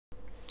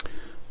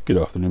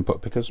Good afternoon,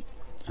 pot pickers.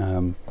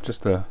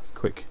 Just a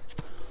quick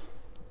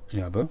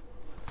yabo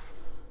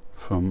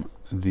from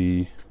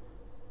the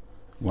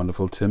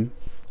wonderful Tim,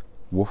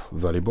 Wharf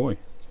Valley Boy.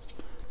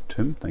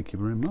 Tim, thank you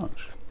very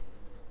much.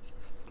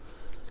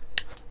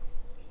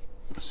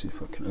 Let's see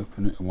if I can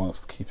open it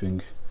whilst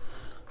keeping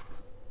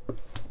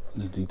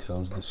the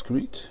details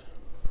discreet.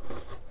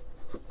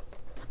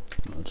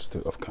 I'll just do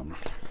it off camera.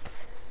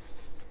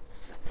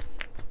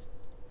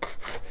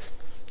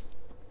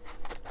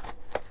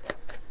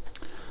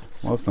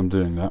 Whilst I'm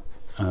doing that,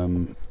 I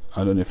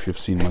don't know if you've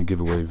seen my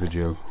giveaway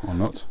video or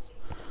not,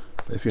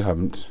 but if you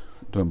haven't,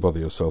 don't bother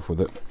yourself with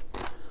it,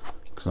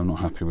 because I'm not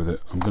happy with it.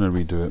 I'm going to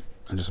redo it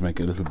and just make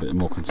it a little bit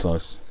more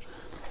concise,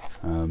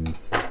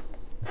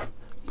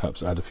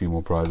 perhaps add a few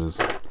more prizes.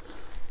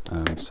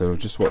 So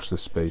just watch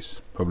this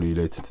space. Probably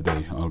later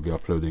today I'll be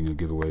uploading a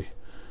giveaway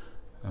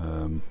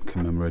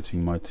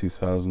commemorating my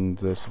 2,000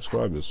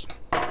 subscribers.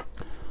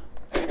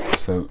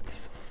 So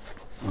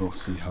we'll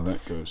see how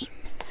that goes.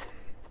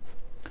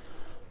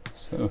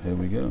 So here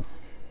we go.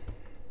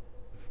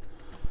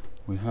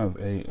 We have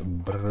a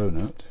bro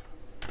note.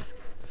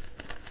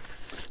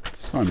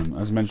 Simon,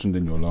 as mentioned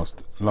in your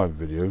last live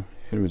video,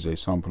 here is a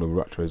sample of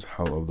Rattray's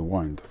Hell of the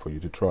Wind for you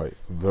to try.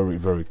 Very,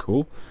 very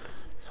cool.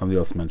 Somebody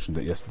else mentioned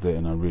it yesterday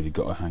and I really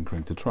got a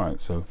hankering to try it,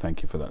 so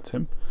thank you for that,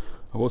 Tim.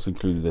 I've also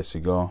included a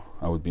cigar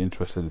I would be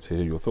interested to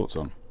hear your thoughts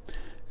on.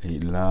 A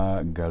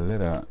La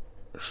Galera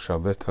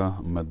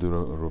Chaveta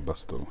Maduro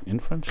Robusto, in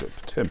friendship,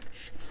 Tim.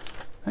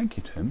 Thank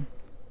you, Tim.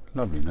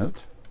 Lovely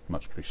note,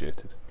 much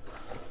appreciated.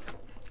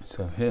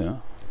 So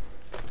here,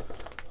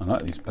 I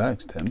like these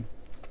bags, Tim.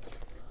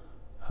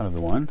 Hell of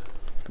the Wind.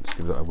 Let's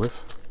give that a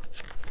whiff.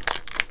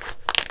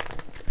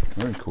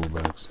 Very cool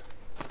bags.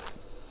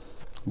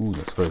 Ooh,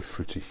 that's very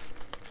fruity.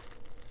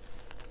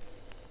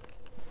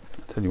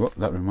 I tell you what,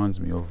 that reminds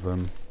me of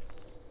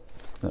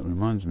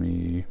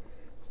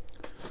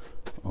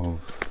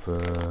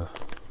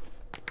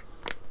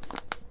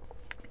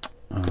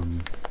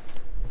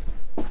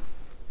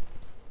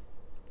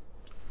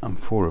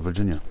Amphora,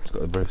 Virginia. It's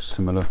got a very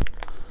similar,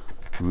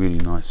 really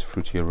nice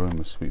fruity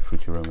aroma, sweet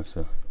fruity aroma,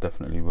 so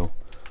definitely will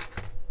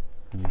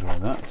enjoy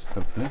that,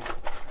 hopefully.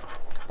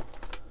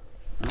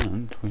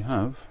 And we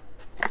have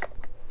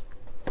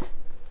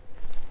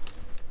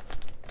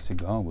a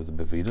cigar with a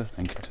Boveda.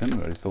 Thank you, Tim,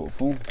 very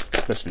thoughtful,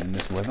 especially in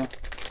this weather.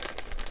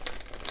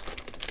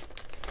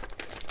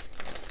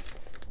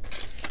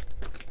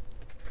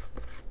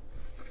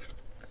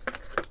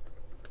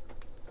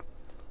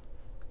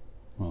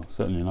 Well,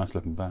 certainly a nice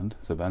looking band,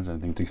 if the band's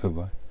anything to go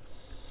by.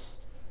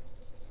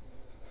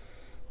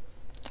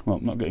 Well,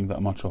 I'm not getting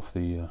that much off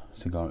the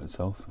cigar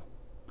itself.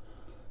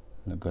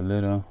 La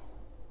Galera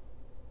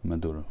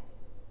Maduro.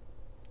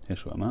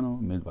 Hecho a mano,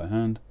 made by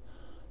hand,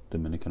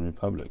 Dominican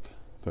Republic.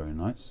 Very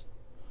nice.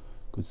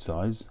 Good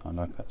size. I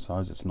like that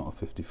size. It's not a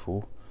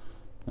 54.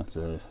 That's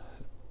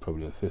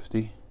probably a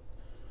 50,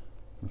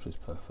 which is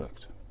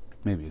perfect.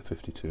 Maybe a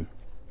 52.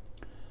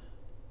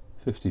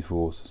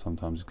 54s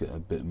sometimes get a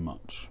bit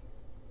much.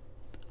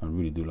 I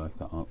really do like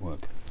that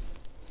artwork.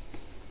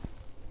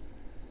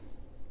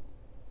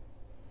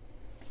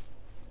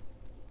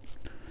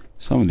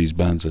 Some of these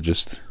bands are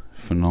just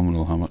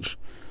phenomenal, how much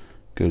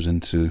goes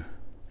into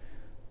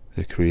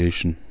their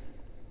creation.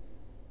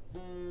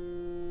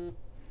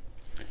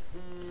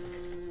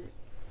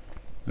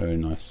 Very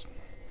nice.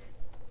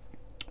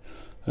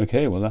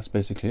 Okay, well that's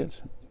basically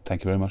it.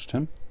 Thank you very much,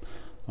 Tim.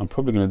 I'm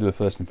probably going to do a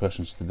first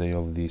impressions today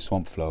of the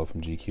Swamp Flower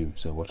from GQ,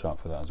 so watch out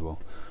for that as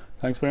well.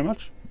 Thanks very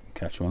much.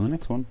 Catch you on the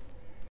next one.